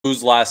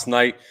lose last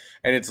night,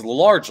 and it's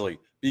largely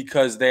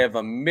because they have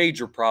a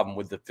major problem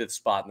with the fifth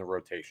spot in the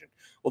rotation.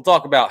 We'll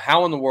talk about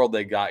how in the world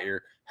they got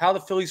here, how the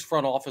Phillies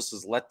front office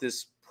has let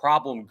this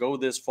problem go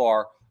this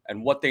far,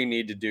 and what they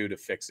need to do to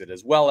fix it,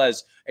 as well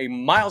as a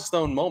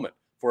milestone moment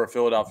for a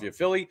Philadelphia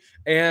Philly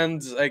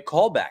and a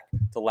callback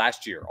to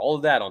last year. All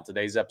of that on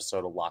today's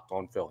episode of Locked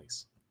On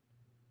Phillies.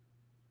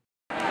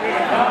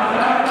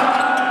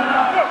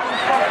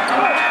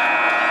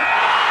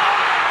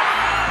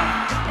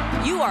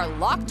 You are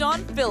Locked On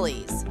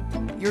Phillies,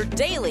 your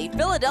daily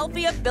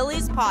Philadelphia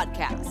Phillies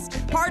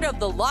podcast. Part of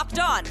the Locked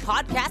On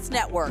Podcast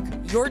Network,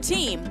 your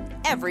team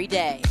every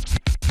day.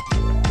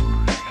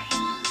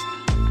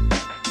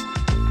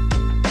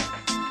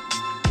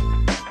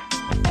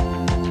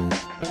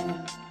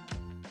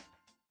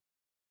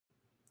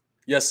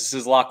 Yes, this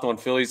is Locked On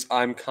Phillies.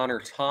 I'm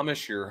Connor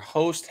Thomas, your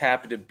host.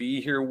 Happy to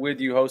be here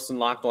with you, hosting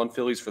Locked On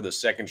Phillies for the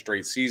second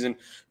straight season.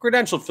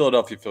 Credentialed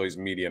Philadelphia Phillies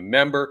media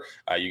member.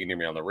 You can hear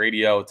me on the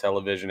radio,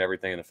 television,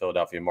 everything in the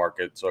Philadelphia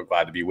market. So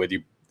glad to be with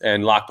you.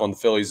 And Locked On the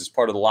Phillies is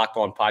part of the Locked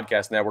On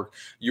Podcast Network,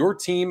 your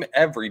team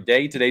every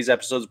day. Today's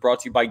episode is brought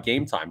to you by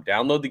Game Time.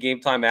 Download the Game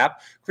Time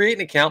app, create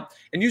an account,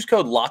 and use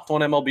code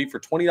LOCKEDONMLB for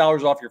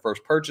 $20 off your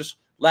first purchase.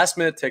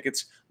 Last-minute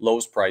tickets,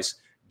 lowest price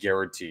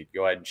guaranteed.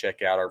 Go ahead and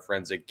check out our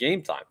friends at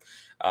Game Time.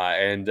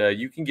 And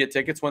you can get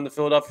tickets when the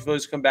Philadelphia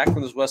Phillies come back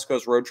from this West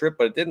Coast road trip,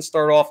 but it didn't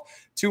start off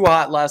too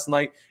hot last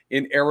night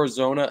in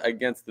Arizona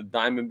against the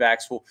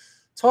Diamondbacks. We'll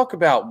talk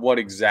about what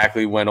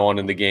exactly went on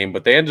in the game,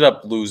 but they ended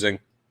up losing.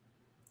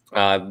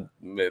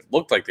 It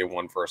looked like they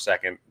won for a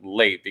second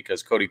late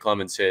because Cody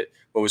Clemens hit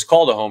what was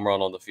called a home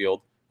run on the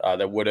field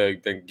that would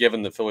have been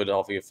given the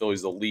Philadelphia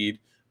Phillies the lead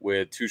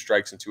with 2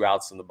 strikes and 2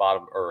 outs in the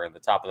bottom or in the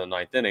top of the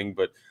 9th inning,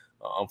 but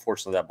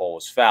unfortunately that ball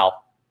was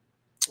foul.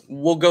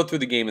 We'll go through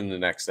the game in the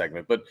next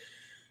segment, but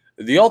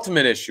the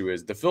ultimate issue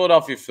is the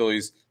Philadelphia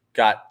Phillies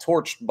got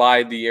torched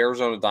by the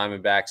Arizona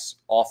Diamondbacks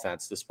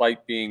offense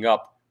despite being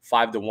up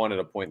 5-1 at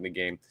a point in the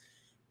game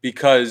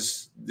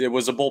because it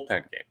was a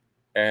bullpen game.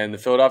 And the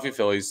Philadelphia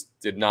Phillies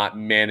did not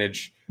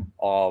manage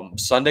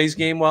Sunday's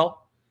game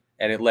well,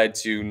 and it led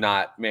to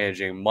not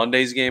managing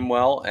Monday's game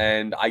well.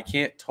 And I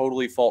can't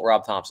totally fault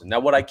Rob Thomson. Now,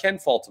 what I can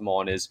fault him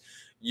on is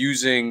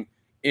using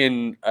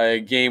in a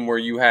game where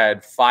you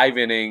had 5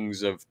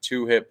 innings of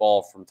 2-hit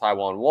ball from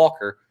Taijuan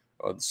Walker,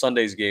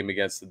 Sunday's game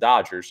against the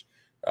Dodgers,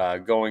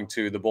 going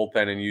to the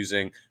bullpen and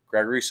using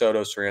Gregory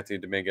Soto, Anthony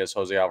Dominguez,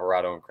 Jose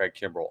Alvarado, and Craig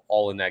Kimbrell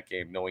all in that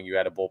game, knowing you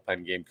had a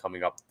bullpen game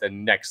coming up the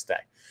next day.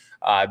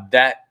 I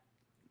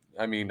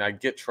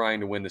get trying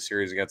to win the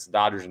series against the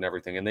Dodgers and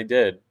everything, and they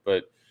did,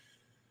 but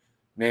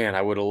man,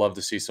 I would have loved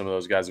to see some of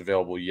those guys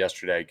available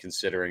yesterday,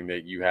 considering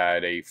that you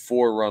had a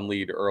 4-run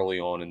lead early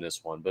on in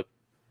this one. But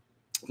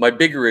my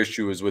bigger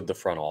issue is with the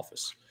front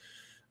office.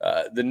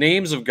 The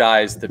names of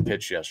guys that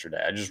pitched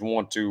yesterday, I just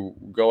want to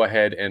go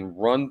ahead and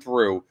run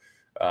through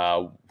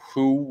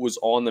who was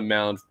on the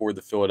mound for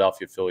the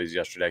Philadelphia Phillies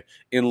yesterday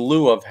in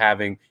lieu of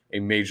having a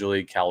major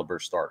league caliber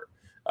starter.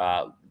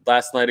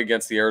 Last night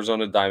against the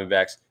Arizona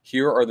Diamondbacks,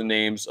 here are the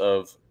names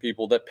of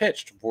people that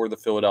pitched for the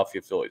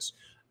Philadelphia Phillies.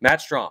 Matt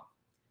Strahm.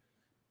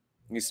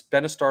 He's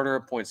been a starter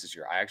at points this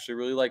year. I actually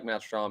really like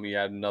Matt Strahm. He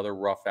had another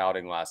rough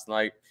outing last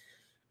night.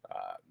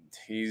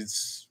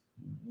 He's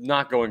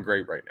not going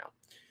great right now.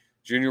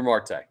 Junior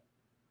Marte,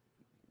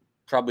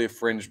 probably a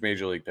fringe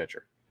major league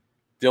pitcher.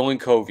 Dylan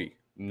Covey,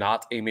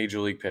 not a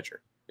major league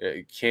pitcher.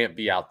 It can't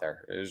be out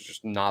there. It's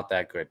just not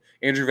that good.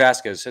 Andrew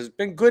Vasquez has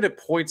been good at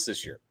points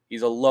this year.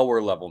 He's a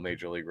lower-level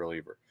major league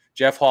reliever.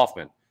 Jeff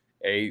Hoffman,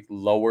 a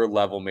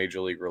lower-level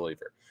major league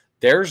reliever.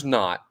 There's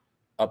not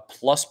a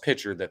plus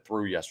pitcher that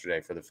threw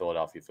yesterday for the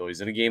Philadelphia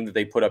Phillies in a game that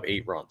they put up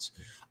 8 runs.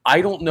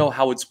 I don't know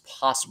how it's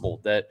possible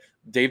that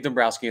Dave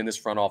Dombrowski and this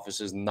front office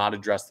has not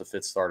addressed the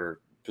 5th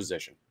starter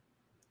position.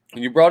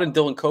 And you brought in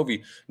Dylan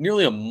Covey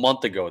nearly a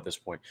month ago at this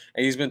point,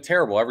 and he's been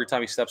terrible every time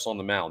he steps on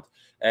the mound.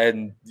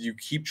 And you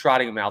keep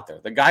trotting him out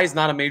there. The guy's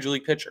not a major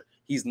league pitcher.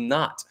 He's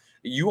not.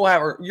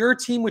 You're a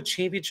team with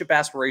championship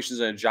aspirations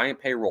and a giant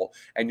payroll,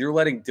 and you're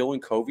letting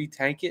Dylan Covey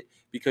tank it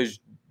because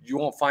you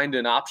won't find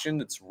an option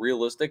that's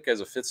realistic as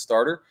a 5th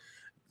starter.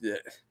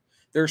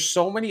 There's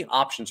so many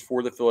options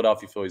for the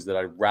Philadelphia Phillies that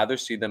I'd rather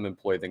see them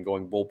employ than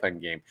going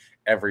bullpen game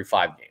every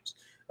 5 games.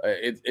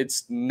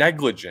 It's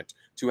negligent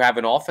to have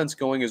an offense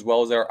going as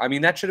well as their. I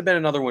mean, that should have been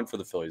another win for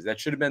the Phillies. That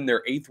should have been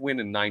their 8th win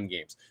in 9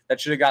 games. That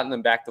should have gotten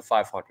them back to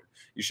 500.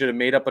 You should have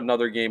made up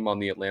another game on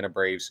the Atlanta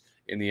Braves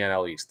in the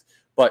NL East.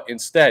 But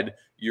instead,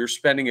 you're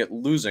spending it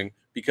losing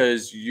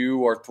because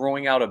you are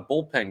throwing out a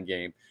bullpen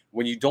game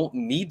when you don't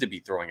need to be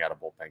throwing out a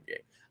bullpen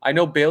game. I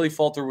know Bailey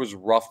Falter was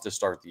rough to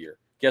start the year.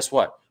 Guess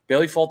what?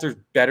 Bailey Falter's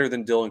better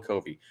than Dylan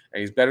Covey, and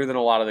he's better than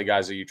a lot of the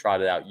guys that you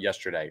trotted out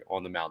yesterday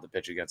on the mound to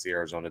pitch against the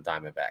Arizona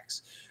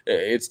Diamondbacks.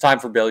 It's time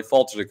for Bailey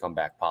Falter to come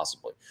back,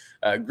 possibly.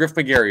 Griff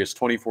McGarry is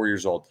 24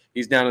 years old.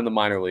 He's down in the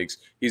minor leagues.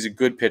 He's a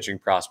good pitching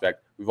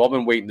prospect. We've all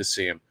been waiting to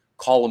see him.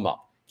 Call him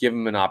up. Give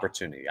him an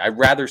opportunity. I'd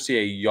rather see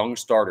a young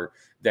starter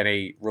than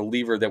a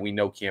reliever that we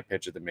know can't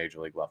pitch at the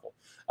major league level.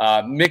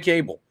 Mick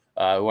Abel,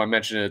 who I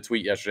mentioned in a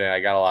tweet yesterday,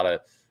 I got a lot of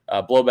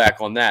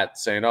blowback on that,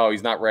 saying, oh,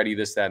 he's not ready,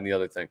 this, that, and the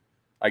other thing.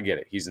 I get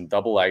it. He's in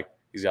Double-A.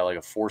 He's got like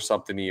a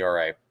 4-something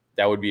ERA.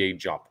 That would be a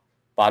jump.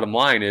 Bottom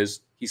line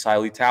is he's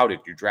highly touted.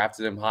 You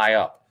drafted him high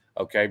up.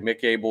 Okay,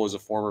 Mick Abel is a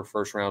former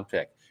first-round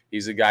pick.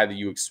 He's a guy that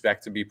you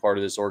expect to be part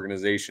of this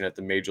organization at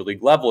the major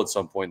league level at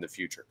some point in the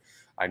future.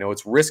 I know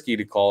it's risky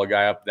to call a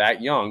guy up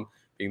that young,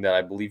 being that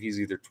I believe he's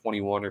either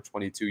 21 or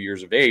 22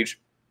 years of age.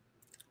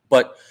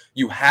 But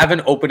you have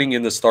an opening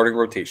in the starting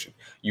rotation.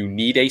 You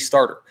need a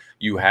starter.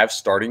 You have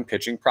starting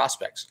pitching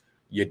prospects.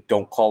 You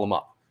don't call them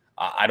up.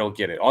 I don't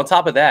get it. On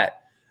top of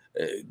that,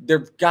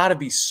 there've got to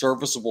be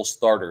serviceable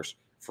starters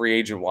free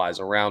agent-wise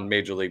around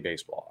Major League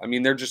Baseball. I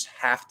mean, there just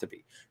have to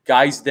be.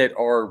 Guys that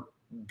are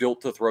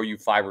built to throw you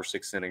 5 or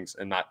 6 innings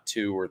and not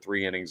 2 or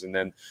 3 innings and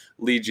then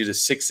lead you to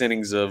 6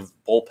 innings of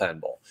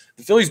bullpen ball.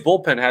 The Phillies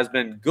bullpen has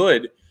been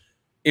good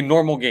in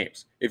normal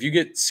games. If you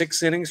get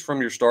 6 innings from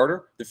your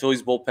starter, the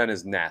Phillies bullpen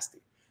is nasty.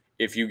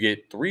 If you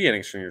get 3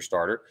 innings from your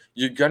starter,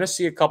 you're going to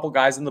see a couple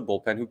guys in the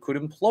bullpen who could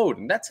implode.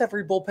 And that's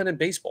every bullpen in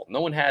baseball.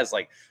 No one has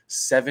like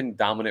 7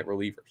 dominant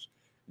relievers.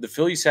 The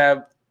Phillies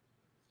have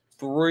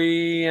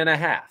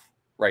 3.5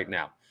 right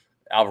now.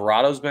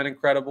 Alvarado's been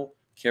incredible.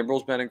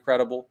 Kimbrel's been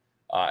incredible.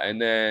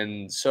 And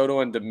then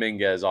Soto and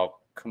Dominguez, I'll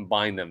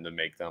combine them to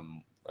make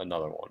them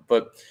another one.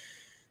 But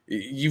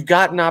you've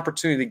got an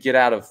opportunity to get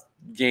out of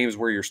games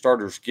where your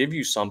starters give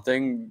you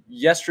something.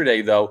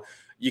 Yesterday, though,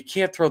 you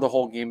can't throw the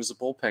whole game as a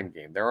bullpen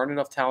game. There aren't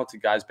enough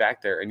talented guys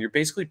back there, and you're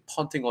basically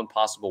punting on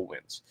possible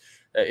wins.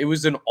 It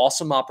was an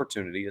awesome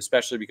opportunity,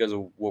 especially because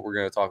of what we're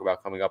going to talk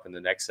about coming up in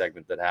the next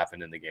segment that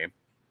happened in the game,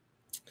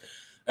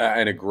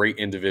 and a great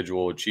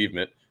individual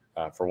achievement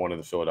for one of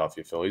the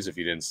Philadelphia Phillies. If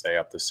you didn't stay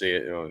up to see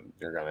it,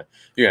 you're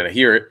gonna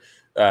hear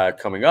it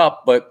coming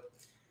up. But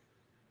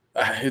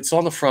it's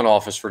on the front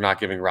office for not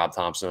giving Rob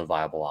Thomson a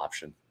viable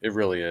option. It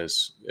really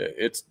is.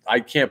 I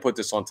can't put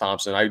this on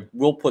Thomson. I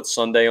will put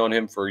Sunday on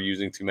him for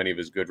using too many of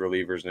his good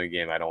relievers in a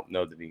game. I don't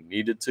know that he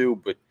needed to,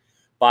 but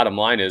bottom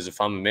line is,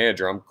 if I'm a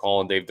manager, I'm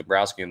calling Dave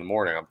Dombrowski in the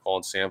morning. I'm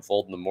calling Sam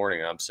Fold in the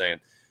morning, and I'm saying,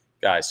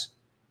 guys,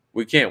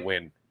 we can't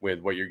win with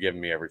what you're giving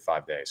me every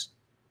 5 days.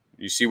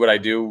 You see what I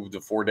do the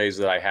 4 days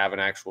that I have an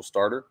actual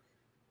starter?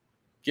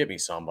 Give me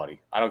somebody.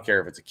 I don't care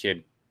if it's a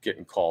kid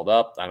getting called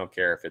up. I don't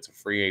care if it's a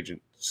free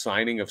agent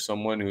signing of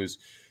someone who's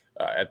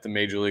at the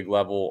major league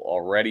level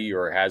already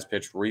or has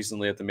pitched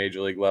recently at the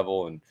major league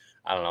level. And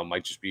I don't know,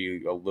 might just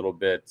be a little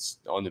bit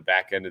on the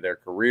back end of their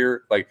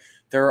career. Like,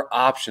 there are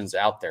options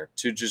out there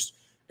to just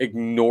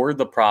ignore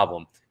the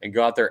problem and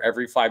go out there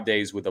every 5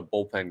 days with a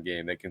bullpen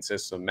game that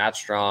consists of Matt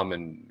Strahm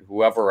and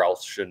whoever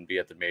else shouldn't be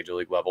at the major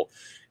league level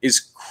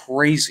is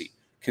crazy,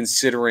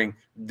 considering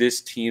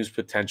this team's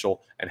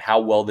potential and how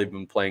well they've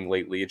been playing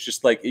lately. It's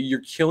just like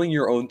you're killing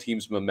your own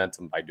team's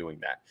momentum by doing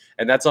that.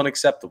 And that's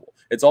unacceptable.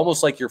 It's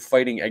almost like you're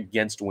fighting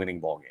against winning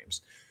ball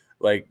games.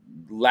 Like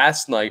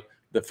last night,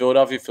 the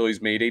Philadelphia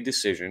Phillies made a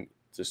decision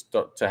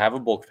to have a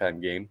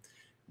bullpen game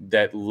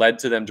that led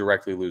to them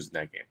directly losing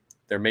that game.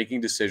 They're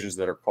making decisions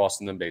that are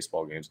costing them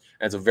baseball games.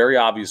 And it's a very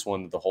obvious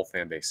one that the whole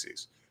fan base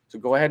sees. So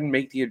go ahead and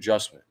make the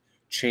adjustment.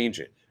 Change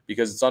it,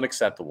 because it's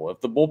unacceptable.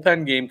 If the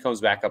bullpen game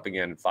comes back up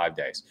again in 5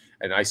 days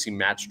and I see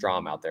Matt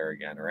Strahm out there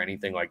again or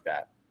anything like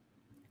that,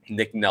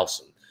 Nick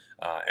Nelson,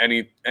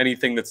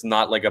 anything that's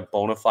not like a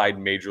bona fide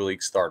major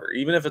league starter,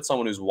 even if it's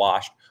someone who's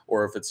washed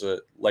or if it's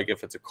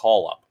a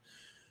call up,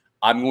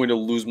 I'm going to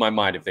lose my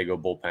mind if they go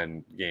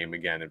bullpen game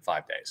again in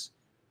 5 days.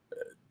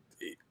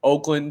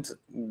 Oakland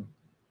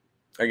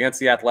against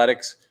the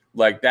Athletics,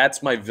 like,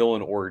 that's my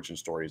villain origin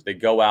stories. They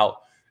go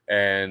out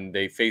and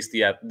they face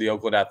the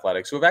Oakland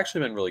Athletics, who have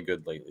actually been really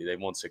good lately. They've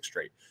won 6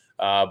 straight.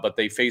 But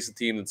they face a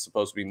team that's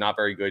supposed to be not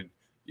very good.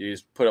 You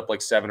just put up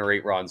like 7 or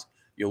 8 runs.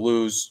 You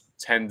lose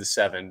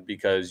 10-7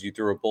 because you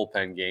threw a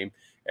bullpen game,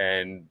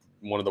 and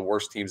one of the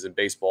worst teams in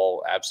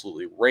baseball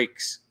absolutely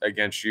rakes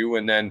against you.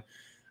 And then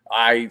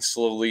I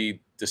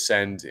slowly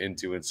descend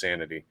into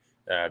insanity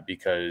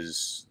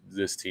because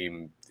this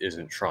team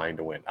isn't trying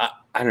to win.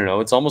 I don't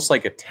know. It's almost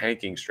like a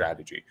tanking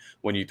strategy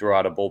when you throw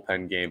out a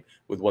bullpen game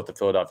with what the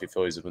Philadelphia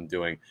Phillies have been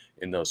doing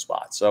in those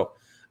spots. So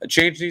a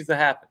change needs to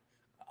happen.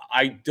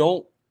 I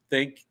don't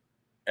think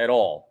at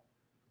all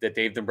that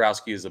Dave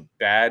Dombrowski is a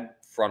bad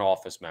front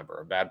office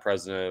member, a bad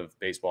president of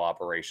baseball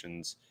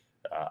operations.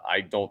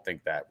 I don't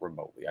think that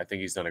remotely. I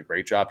think he's done a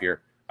great job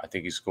here. I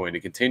think he's going to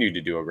continue to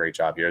do a great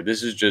job here.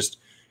 This is just,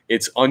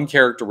 it's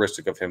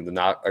uncharacteristic of him to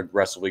not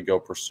aggressively go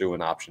pursue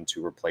an option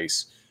to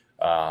replace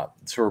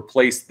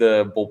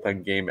the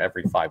bullpen game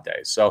every 5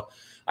 days. So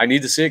I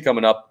need to see it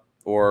coming up,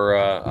 or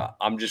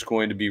I'm just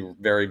going to be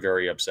very,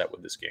 very upset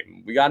with this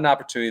game. We got an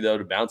opportunity, though,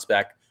 to bounce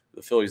back.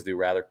 The Phillies do,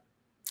 rather.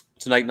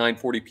 Tonight,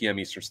 9:40 p.m.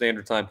 Eastern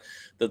Standard Time,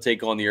 they'll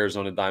take on the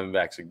Arizona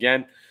Diamondbacks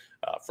again.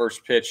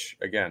 First pitch,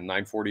 again,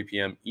 9:40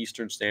 p.m.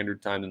 Eastern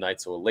Standard Time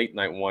tonight, so a late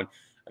night one.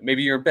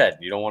 Maybe you're in bed.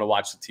 You don't want to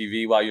watch the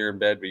TV while you're in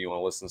bed, but you want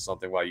to listen to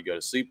something while you go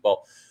to sleep.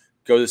 Well,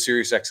 go to the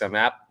SiriusXM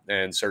app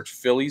and search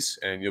Phillies,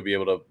 and you'll be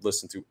able to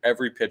listen to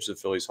every pitch of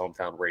the Phillies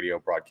hometown radio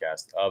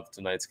broadcast of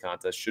tonight's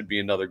contest. Should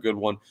be another good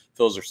one.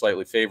 Phillies are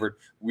slightly favored.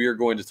 We are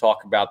going to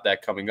talk about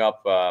that coming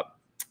up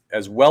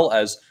as well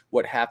as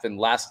what happened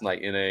last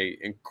night in a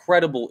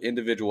incredible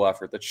individual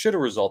effort that should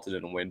have resulted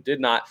in a win, did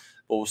not,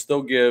 but will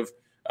still give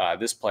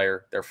this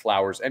player their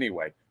flowers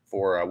anyway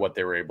for what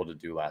they were able to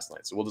do last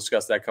night. So we'll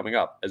discuss that coming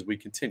up as we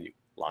continue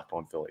Locked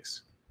On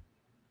Phillies.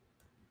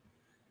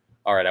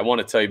 All right, I want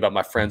to tell you about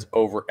my friends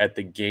over at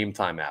the Game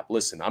Time app.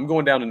 Listen, I'm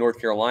going down to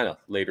North Carolina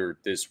later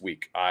this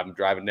week. I'm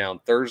driving down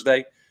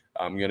Thursday.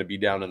 I'm going to be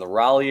down in the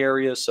Raleigh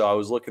area, so I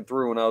was looking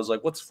through and I was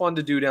like, what's fun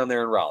to do down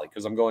there in Raleigh?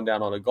 Because I'm going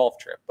down on a golf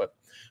trip. But,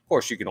 of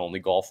course, you can only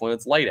golf when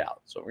it's light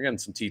out. So we're getting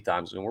some tee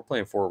times, and we're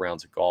playing 4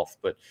 rounds of golf.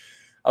 But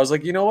I was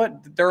like, you know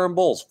what? Durham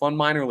Bulls, fun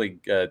minor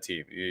league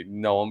team. You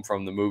know them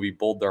from the movie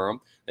Bull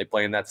Durham. They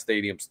play in that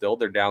stadium still.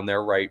 They're down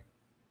there right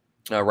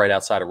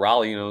outside of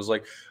Raleigh. And I was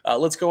like,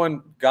 let's go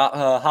and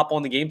hop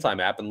on the Game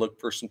Time app and look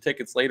for some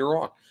tickets later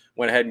on.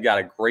 Went ahead and got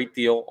a great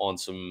deal on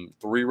some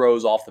 3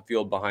 rows off the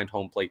field behind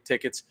home plate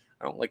tickets.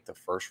 I don't like the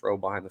first row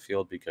behind the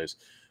field because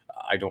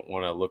I don't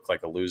want to look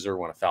like a loser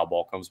when a foul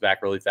ball comes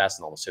back really fast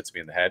and almost hits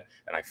me in the head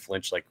and I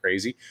flinch like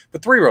crazy.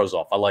 But 3 rows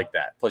off, I like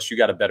that. Plus, you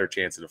got a better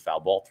chance at a foul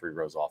ball 3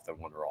 rows off than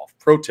 1 row off.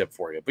 Pro tip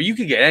for you. But you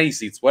can get any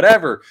seats,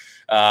 whatever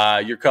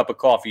your cup of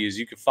coffee is,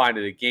 you can find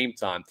it at Game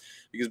Time.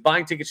 Because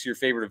buying tickets to your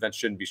favorite events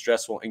shouldn't be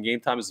stressful, and Game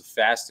Time is a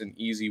fast and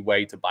easy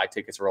way to buy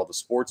tickets for all the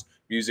sports,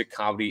 music,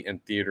 comedy,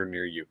 and theater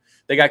near you.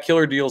 They got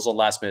killer deals on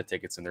last-minute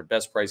tickets and their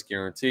best price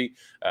guarantee.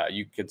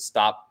 You could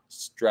stop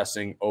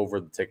stressing over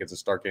the tickets and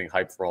start getting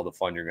hyped for all the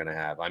fun you're going to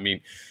have. I mean,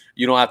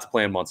 you don't have to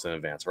plan months in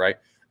advance, right?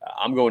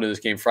 I'm going to this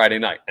game Friday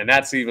night, and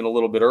that's even a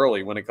little bit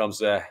early when it comes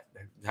to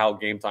how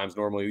Game Time's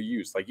normally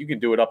used. Like, you can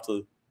do it up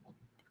to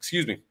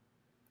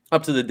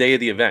the day of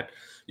the event.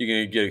 You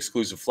can get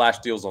exclusive flash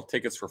deals on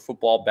tickets for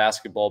football,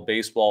 basketball,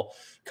 baseball,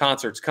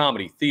 concerts,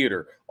 comedy,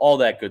 theater, all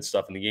that good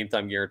stuff. And the Game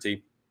Time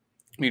guarantee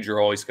means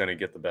you're always going to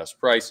get the best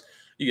price.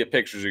 You get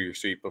pictures of your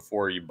seat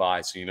before you buy,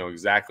 so you know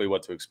exactly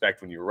what to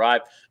expect when you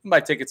arrive. You can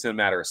buy tickets in a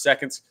matter of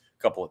seconds,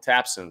 a couple of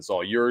taps, and it's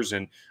all yours.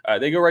 And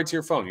they go right to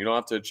your phone. You don't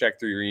have to check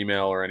through your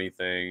email or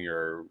anything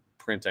or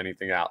print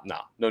anything out.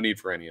 No need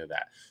for any of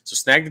that. So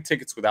snag the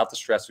tickets without the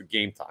stress with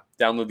Game Time.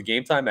 Download the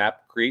Game Time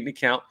app, create an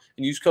account,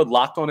 and use code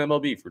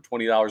LOCKEDONMLB for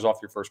 $20 off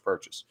your first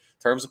purchase.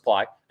 Terms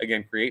apply.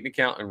 Again, create an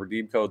account and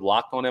redeem code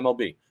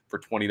LOCKEDONMLB for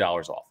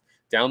 $20 off.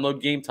 Download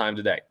Game Time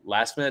today.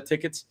 Last minute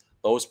tickets,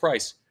 lowest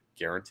price,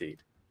 guaranteed.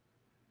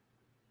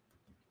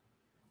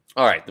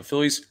 All right, the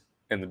Phillies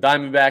and the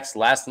Diamondbacks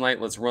last night.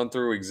 Let's run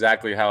through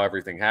exactly how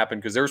everything happened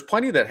because there was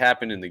plenty that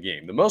happened in the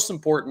game. The most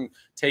important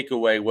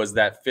takeaway was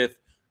that 5th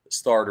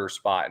starter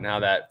spot and how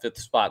that 5th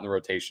spot in the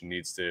rotation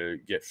needs to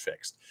get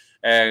fixed.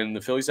 And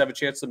the Phillies have a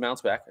chance to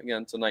bounce back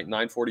again tonight,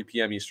 9:40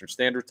 p.m. Eastern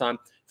Standard Time.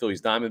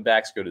 Phillies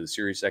Diamondbacks, go to the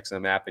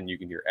SiriusXM app and you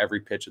can hear every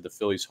pitch of the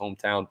Phillies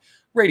hometown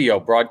radio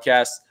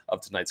broadcast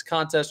of tonight's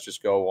contest.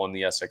 Just go on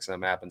the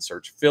SXM app and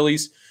search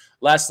Phillies.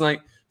 Last night,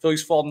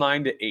 Phillies fall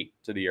 9-8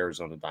 to the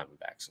Arizona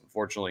Diamondbacks.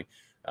 Unfortunately,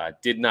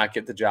 did not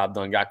get the job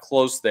done. Got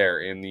close there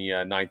in the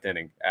 9th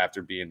inning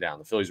after being down.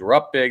 The Phillies were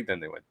up big,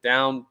 then they went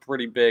down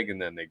pretty big, and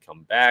then they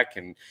come back.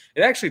 And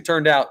it actually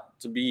turned out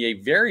to be a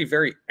very,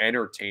 very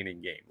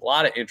entertaining game. A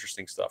lot of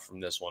interesting stuff from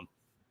this one.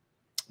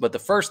 But the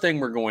first thing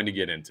we're going to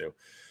get into,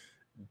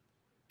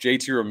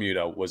 JT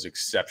Realmuto was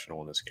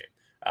exceptional in this game.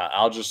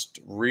 I'll just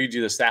read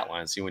you the stat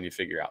line and see when you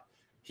figure out.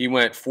 He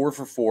went 4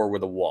 for 4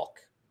 with a walk.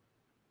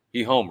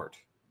 He homered.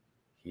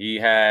 He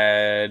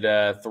had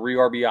 3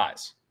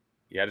 RBIs.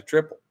 He had a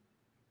triple.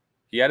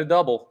 He had a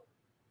double.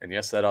 And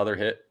yes, that other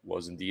hit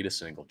was indeed a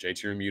single.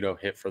 JT Realmuto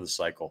hit for the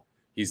cycle.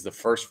 He's the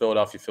first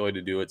Philadelphia Philly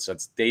to do it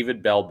since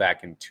David Bell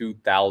back in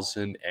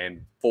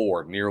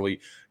 2004, nearly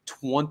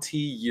 20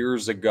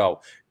 years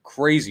ago.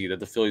 Crazy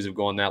that the Phillies have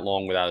gone that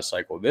long without a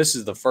cycle. This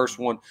is the first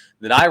one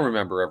that I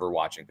remember ever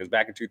watching because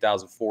back in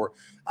 2004,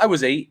 I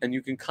was 8, and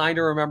you can kind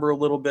of remember a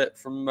little bit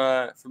from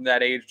that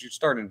age. You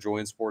start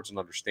enjoying sports and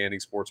understanding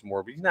sports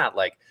more, but you're not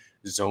like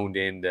zoned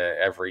into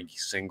every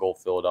single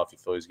Philadelphia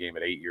Phillies game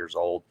at 8 years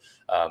old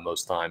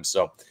most times.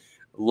 So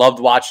loved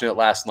watching it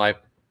last night.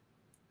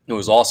 It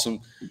was awesome,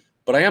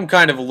 but I am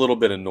kind of a little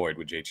bit annoyed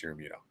with JT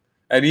Realmuto.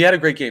 And he had a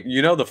great game.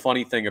 You know, the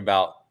funny thing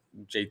about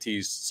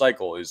JT's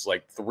cycle is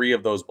like 3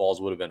 of those balls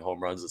would have been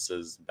home runs. It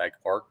says Bank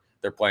Park.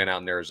 They're playing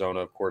out in Arizona,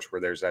 of course, where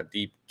there's that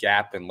deep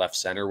gap in left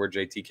center where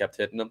JT kept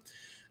hitting them.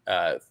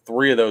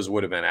 3 of those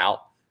would have been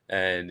out.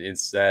 And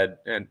instead,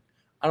 and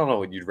I don't know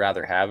what you'd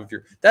rather have.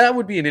 That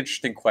would be an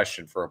interesting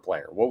question for a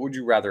player. What would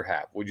you rather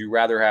have? Would you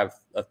rather have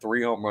a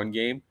 3 home run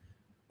game,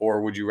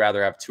 or would you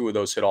rather have 2 of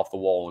those hit off the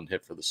wall and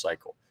hit for the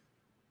cycle?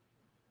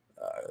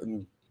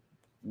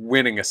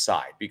 Winning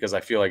aside, because I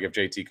feel like if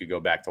JT could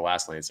go back to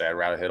last night and say, I'd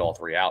rather hit all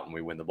 3 out and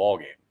we win the ball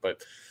game.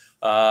 But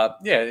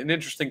yeah, an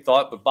interesting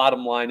thought. But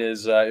bottom line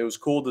is it was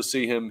cool to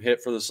see him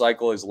hit for the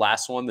cycle. His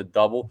last one, the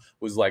double,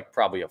 was like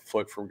probably a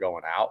foot from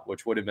going out,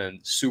 which would have been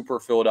super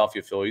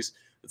Philadelphia Phillies.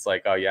 It's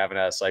like, oh, you haven't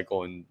had a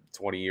cycle in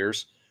 20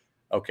 years.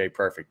 Okay,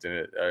 perfect.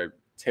 And a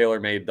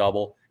tailor-made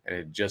double, and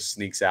it just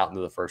sneaks out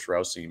into the first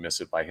row, so you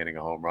miss it by hitting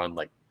a home run.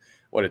 Like,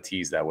 what a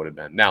tease that would have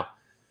been. Now,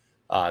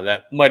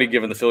 that might have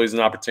given the Phillies an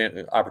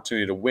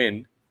opportunity to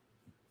win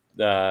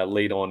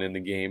late on in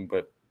the game,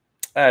 but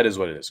That is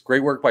what it is.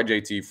 Great work by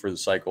JT for the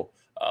cycle.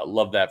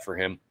 Love that for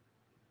him.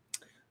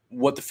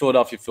 What the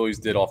Philadelphia Phillies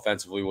did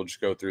offensively, we'll just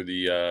go through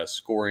the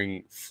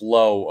scoring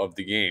flow of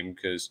the game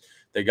because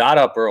they got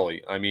up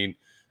early. I mean,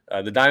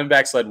 the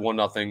Diamondbacks led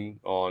 1-0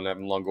 on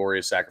Evan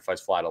Longoria's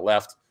sacrifice fly to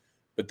left,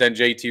 but then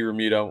JT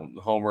Realmuto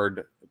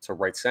homered to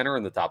right center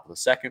in the top of the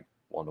second,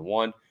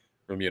 1-1.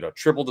 Realmuto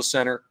tripled to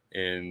center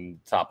in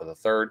top of the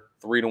third,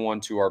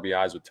 3-1, 2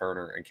 RBIs with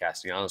Turner and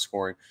Castellanos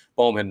scoring.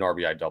 Bohm had an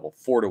RBI double,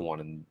 4-1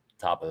 in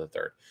top of the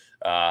third.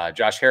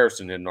 Josh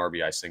Harrison hit an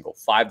RBI single,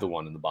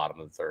 5-1 in the bottom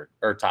of the third,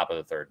 or top of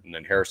the third. And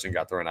then Harrison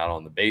got thrown out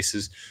on the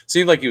bases.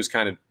 Seemed like he was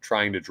kind of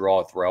trying to draw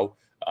a throw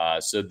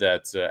so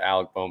that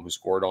Alec Bohm, who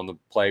scored on the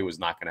play, was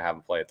not going to have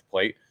him play at the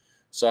plate.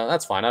 So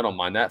that's fine. I don't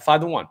mind that.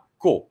 5-1.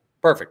 Cool.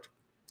 Perfect.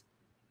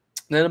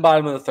 And then the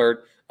bottom of the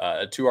third,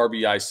 a 2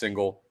 RBI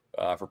single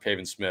for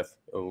Pavin Smith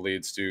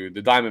leads to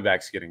the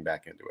Diamondbacks getting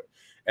back into it.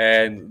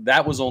 And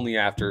that was only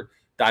after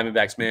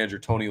Diamondbacks manager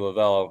Torey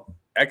Lovullo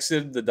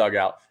exited the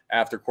dugout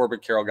after Corbin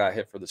Carroll got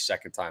hit for the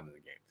second time in the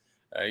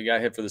game. He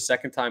got hit for the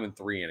second time in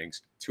 3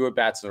 innings. 2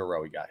 at-bats in a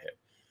row he got hit.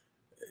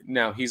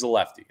 Now, he's a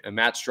lefty, and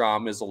Matt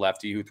Strahm is a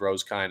lefty who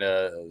throws kind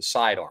of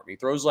sidearm. He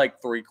throws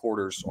like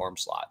 3/4 arm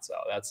slot, so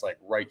that's like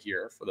right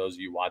here for those of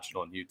you watching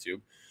on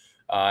YouTube.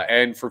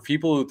 And for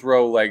people who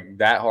throw like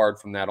that hard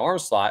from that arm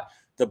slot,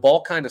 the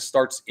ball kind of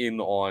starts in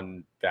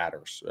on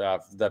batters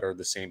that are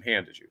the same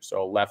hand as you.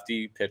 So a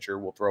lefty pitcher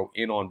will throw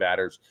in on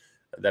batters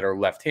that are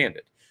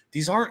left-handed.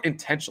 These aren't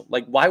intentional.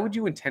 Like, why would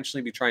you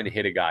intentionally be trying to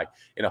hit a guy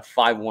in a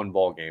 5-1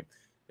 ball game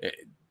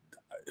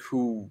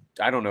who,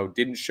 I don't know,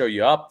 didn't show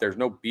you up? There's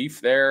no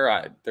beef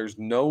there. There's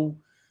no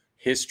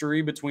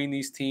history between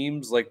these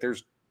teams. Like,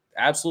 there's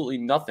absolutely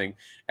nothing.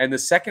 And the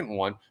second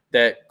one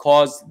that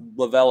caused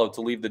Lovullo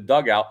to leave the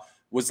dugout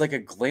was like a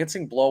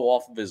glancing blow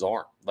off of his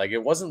arm. Like,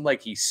 it wasn't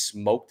like he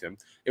smoked him.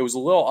 It was a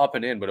little up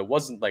and in, but it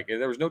wasn't like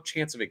there was no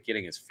chance of it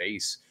getting his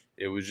face.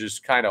 It was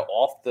just kind of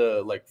off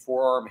the like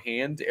forearm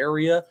hand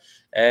area,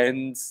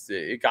 and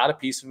it got a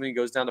piece of him. He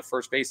goes down to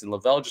first base, and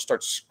Lovullo just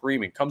starts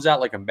screaming, comes out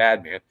like a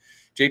madman.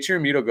 JT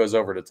Realmuto goes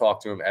over to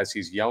talk to him as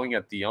he's yelling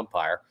at the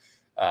umpire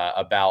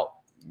about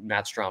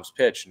Matt Strahm's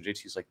pitch, and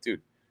JT's like,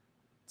 dude,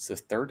 it's the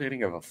third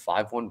inning of a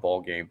 5-1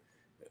 ball game.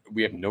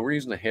 We have no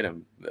reason to hit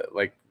him.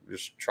 Like,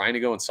 just trying to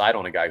go inside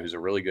on a guy who's a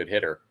really good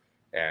hitter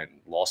and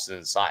lost it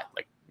inside.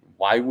 Like,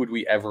 why would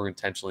we ever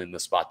intentionally in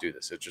this spot do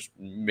this? It just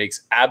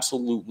makes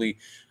absolutely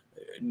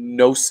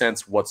no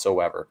sense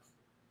whatsoever.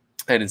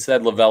 And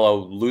instead,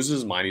 Lovullo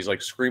loses his mind. He's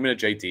like screaming at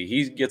JT.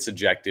 He gets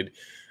ejected.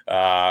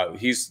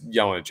 He's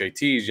yelling at JT.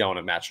 He's yelling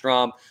at Matt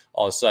Strahm.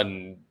 All of a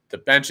sudden, the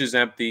bench is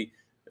empty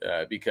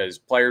because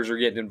players are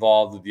getting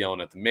involved with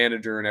yelling at the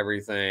manager and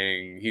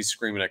everything. He's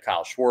screaming at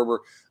Kyle Schwarber.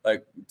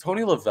 Like,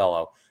 Torey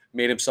Lovullo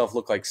made himself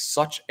look like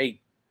such a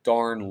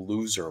darn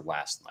loser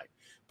last night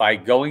by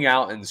going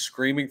out and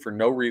screaming for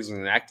no reason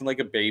and acting like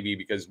a baby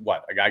because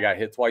what? A guy got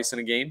hit twice in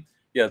a game?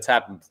 Yeah, it's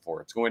happened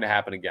before. It's going to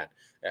happen again.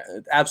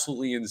 It's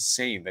absolutely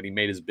insane that he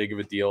made as big of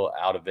a deal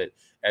out of it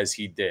as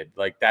he did.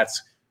 Like,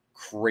 that's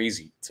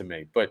crazy to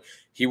me. But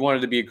he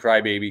wanted to be a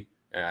crybaby,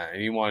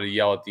 and he wanted to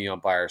yell at the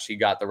umpires. He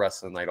got the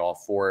rest of the night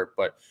off for it.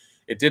 But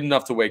it did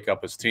enough to wake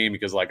up his team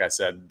because, like I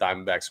said,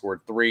 Diamondbacks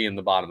scored 3 in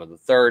the bottom of the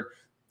third.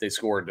 They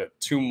scored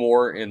 2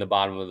 more in the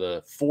bottom of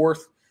the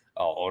fourth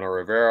on a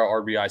Rivera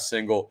RBI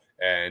single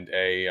and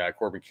a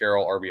Corbin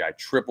Carroll RBI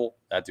triple.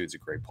 That dude's a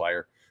great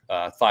player.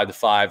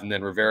 5-5, and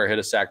then Rivera hit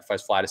a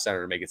sacrifice fly to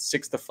center to make it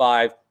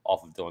 6-5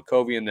 off of Dylan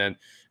Covey, and then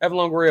Evan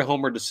Longoria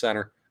homered to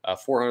center,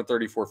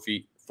 434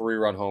 feet,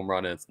 3-run home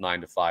run, and it's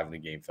 9-5, and the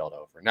game fell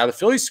over. Now the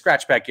Phillies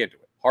scratched back into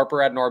it.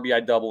 Harper had an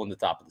RBI double in the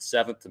top of the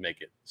 7th to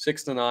make it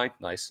 6-9.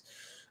 Nice.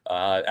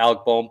 Alec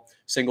Bohm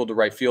singled to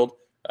right field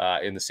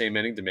in the same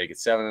inning to make it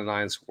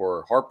 7-9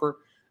 for Harper.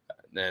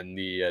 Then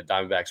the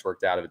Diamondbacks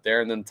worked out of it there.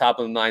 And then top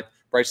of the 9th,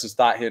 Bryson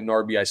Stott hit an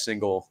RBI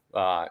single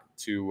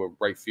to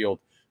right field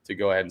to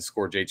go ahead and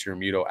score JT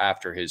Realmuto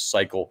after his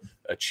cycle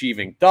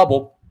achieving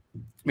double.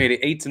 Made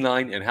it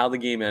 8-9, and how the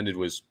game ended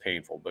was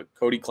painful. But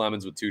Cody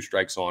Clemens with 2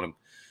 strikes on him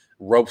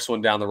ropes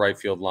one down the right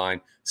field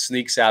line,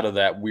 sneaks out of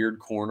that weird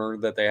corner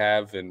that they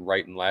have in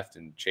right and left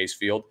in Chase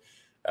Field.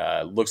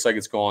 Looks like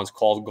it's gone. It's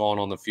called gone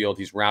on the field.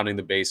 He's rounding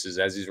the bases.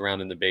 As he's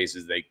rounding the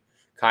bases, they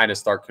kind of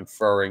start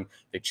conferring.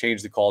 They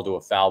change the call to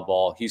a foul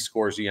ball. He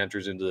scores. He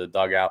enters into the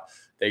dugout.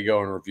 They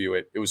go and review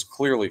it. It was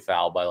clearly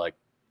foul by like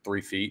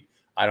 3 feet.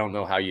 I don't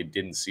know how you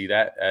didn't see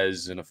that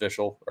as an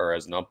official or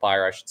as an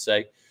umpire, I should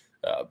say.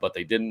 But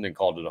they didn't and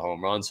called it a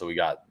home run. So we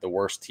got the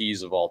worst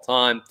tease of all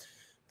time,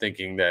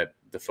 thinking that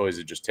the Phillies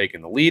had just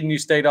taken the lead and you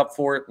stayed up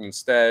for it.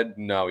 Instead,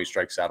 no, he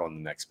strikes out on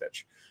the next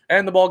pitch.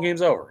 And the ball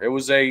game's over. It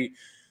was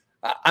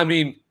I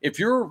mean, if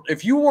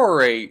you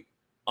were a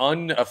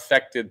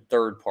unaffected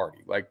third party,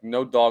 like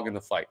no dog in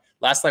the fight,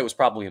 last night was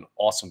probably an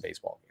awesome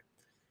baseball game.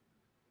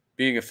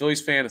 Being a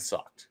Phillies fan, it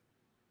sucked.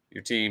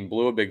 Your team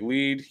blew a big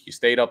lead. You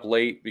stayed up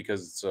late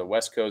because it's a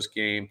West Coast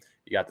game.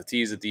 You got the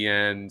tease at the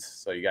end,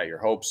 so you got your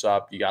hopes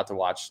up. You got to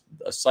watch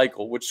a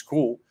cycle, which is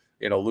cool,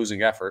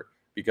 losing effort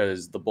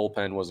because the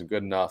bullpen wasn't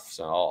good enough.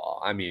 So,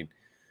 I mean,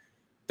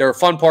 There are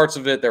fun parts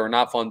of it. There are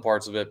not fun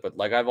parts of it. But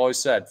like I've always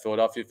said,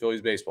 Philadelphia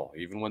Phillies baseball,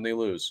 even when they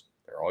lose,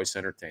 they're always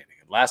entertaining.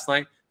 And last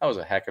night, that was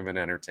a heck of an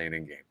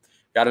entertaining game.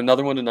 Got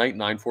another one tonight,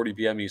 9:40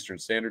 p.m. Eastern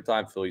Standard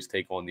Time. Phillies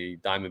take on the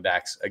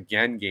Diamondbacks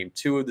again, game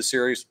 2 of the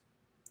series.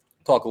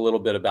 Talk a little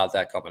bit about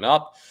that coming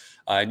up.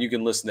 And you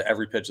can listen to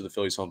every pitch of the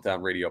Phillies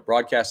hometown radio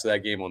broadcast of that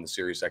game on the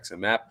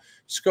SiriusXM app.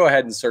 Just go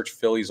ahead and search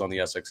Phillies on the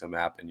SXM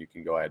app, and you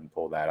can go ahead and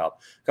pull that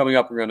up. Coming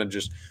up, we're going to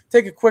just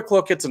take a quick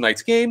look at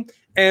tonight's game,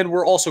 and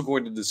we're also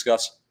going to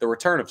discuss the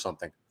return of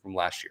something from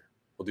last year.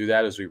 We'll do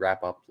that as we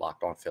wrap up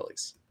Locked On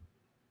Phillies.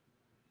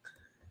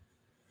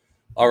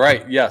 All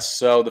right, yes.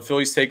 So the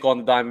Phillies take on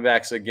the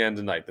Diamondbacks again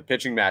tonight. The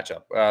pitching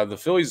matchup. The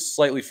Phillies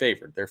slightly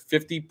favored. They're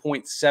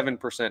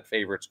 50.7%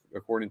 favorites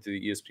according to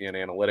the ESPN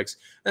analytics.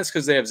 That's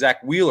because they have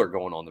Zach Wheeler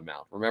going on the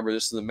mound. Remember,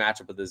 this is the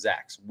matchup of the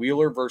Zacks.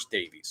 Wheeler versus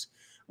Davies.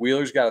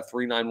 Wheeler's got a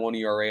 3.91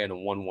 ERA and a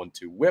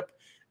 1.12 WHIP.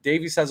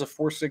 Davies has a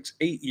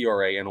 4.68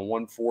 ERA and a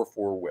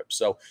 1.44 WHIP.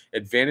 So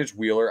advantage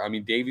Wheeler. I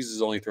mean, Davies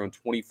has only thrown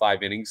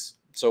 25 innings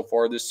so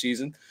far this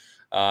season,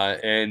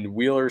 and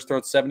Wheeler's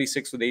thrown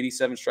 76 with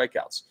 87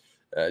 strikeouts.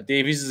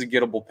 Davies is a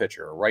gettable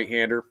pitcher, a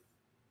right-hander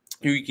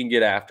who you can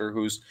get after,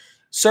 who's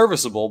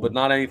serviceable, but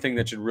not anything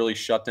that should really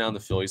shut down the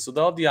Phillies. So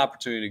they'll have the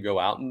opportunity to go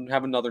out and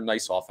have another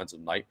nice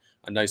offensive night,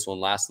 a nice one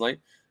last night.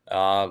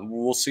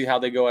 We'll see how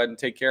they go ahead and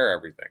take care of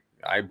everything.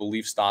 I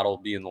believe Stott will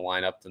be in the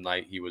lineup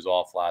tonight. He was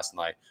off last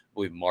night. I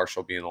believe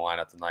Marshall will be in the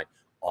lineup tonight,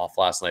 off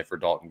last night for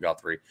Dalton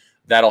Guthrie.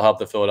 That'll help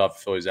the Philadelphia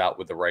Phillies out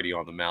with the righty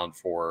on the mound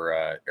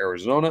for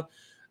Arizona,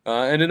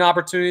 and an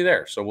opportunity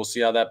there. So we'll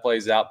see how that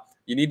plays out.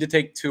 You need to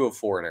take 2 of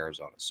 4 in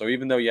Arizona. So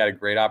even though you had a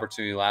great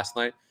opportunity last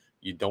night,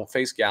 you don't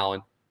face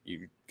Gallen.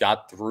 You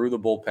got through the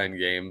bullpen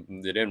game.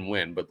 They didn't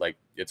win, but like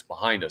it's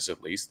behind us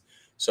at least.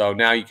 So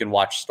now you can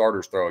watch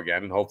starters throw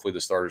again, and hopefully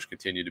the starters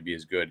continue to be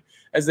as good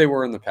as they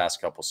were in the past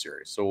couple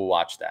series. So we'll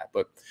watch that.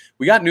 But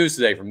we got news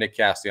today from Nick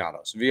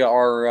Castellanos via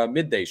our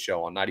midday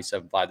show on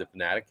 97.5 The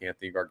Fanatic.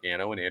 Anthony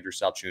Gargano and Andrew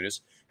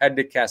Salchunas had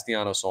Nick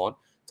Castellanos on.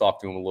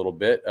 Talked to him a little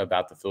bit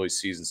about the Phillies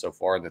season so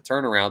far and the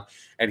turnaround.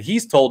 And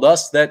he's told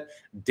us that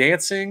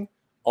Dancing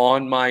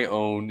on My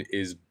Own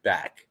is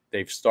back.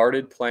 They've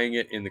started playing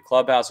it in the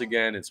clubhouse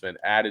again. It's been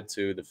added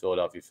to the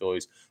Philadelphia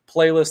Phillies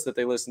playlist that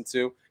they listen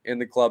to in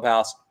the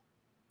clubhouse.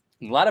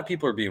 A lot of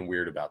people are being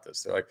weird about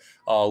this. They're like,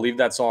 oh, leave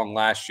that song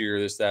last year,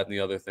 this, that, and the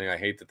other thing. I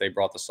hate that they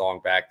brought the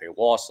song back. They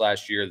lost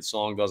last year. The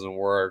song doesn't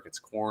work. It's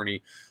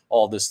corny,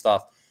 all this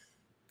stuff.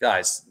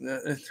 Guys,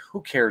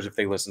 who cares if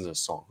they listen to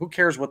this song? Who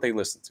cares what they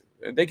listen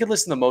to? They can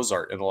listen to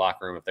Mozart in the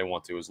locker room if they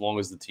want to, as long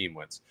as the team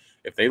wins.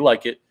 If they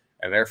like it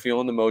and they're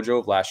feeling the mojo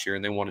of last year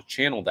and they want to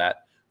channel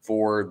that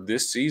for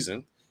this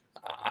season,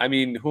 I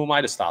mean, who am I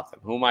to stop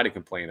them? Who am I to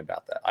complain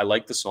about that? I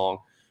like the song.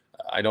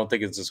 I don't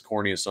think it's as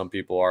corny as some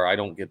people are. I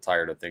don't get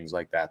tired of things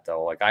like that,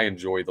 though. Like, I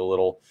enjoy the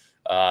little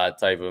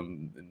type of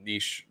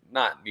niche.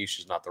 Not niche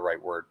is not the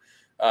right word.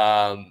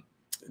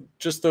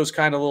 Just those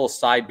kind of little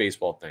side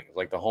baseball things,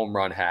 like the home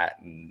run hat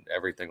and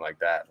everything like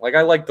that. Like,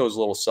 I like those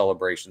little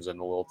celebrations and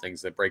the little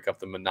things that break up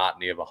the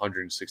monotony of a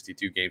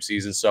 162-game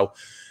season. So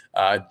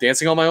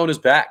Dancing on My Own is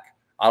back.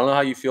 I don't know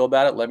how you feel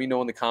about it. Let me know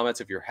in the comments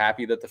if you're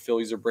happy that the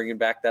Phillies are bringing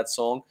back that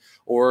song,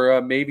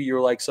 or maybe you're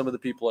like some of the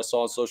people I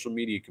saw on social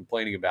media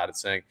complaining about it,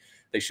 saying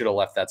they should have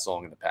left that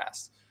song in the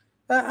past.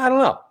 I don't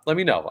know. Let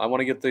me know. I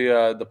want to get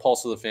the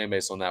pulse of the fan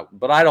base on that.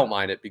 But I don't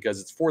mind it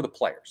because it's for the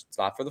players. It's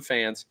not for the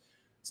fans.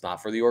 It's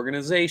not for the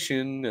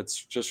organization.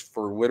 It's just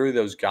for literally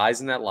those guys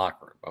in that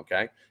locker room,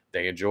 okay?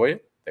 They enjoy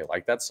it. They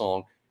like that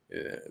song.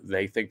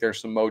 They think there's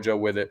some mojo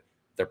with it.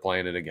 They're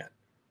playing it again.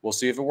 We'll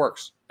see if it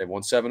works. They've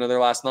won 7 of their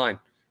last 9.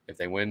 If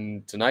they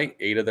win tonight,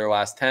 8 of their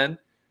last 10,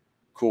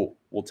 cool.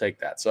 We'll take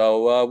that.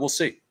 So we'll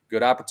see.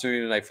 Good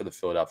opportunity tonight for the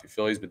Philadelphia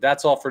Phillies. But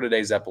that's all for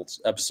today's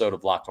episode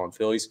of Locked On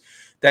Phillies.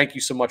 Thank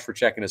you so much for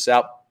checking us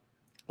out.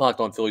 Locked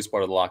On Phillies,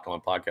 part of the Locked On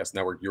Podcast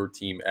Network, your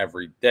team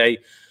every day.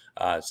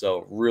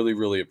 So really,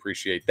 really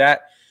appreciate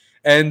that.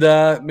 And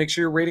make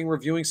sure you're rating,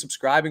 reviewing,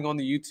 subscribing on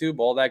the YouTube,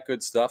 all that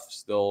good stuff.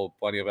 Still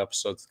plenty of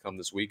episodes to come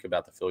this week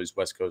about the Phillies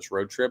West Coast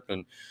road trip.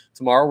 And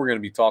tomorrow we're going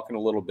to be talking a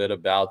little bit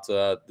about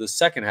the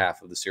second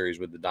half of the series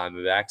with the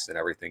Diamondbacks and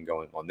everything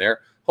going on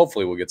there.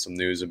 Hopefully we'll get some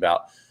news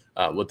about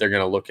what they're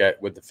going to look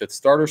at with the 5th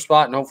starter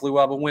spot, and hopefully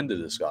we'll have a win to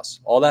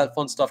discuss. All that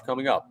fun stuff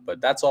coming up. But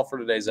that's all for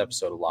today's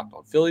episode of Locked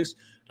On Phillies,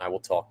 and I will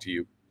talk to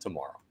you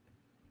tomorrow.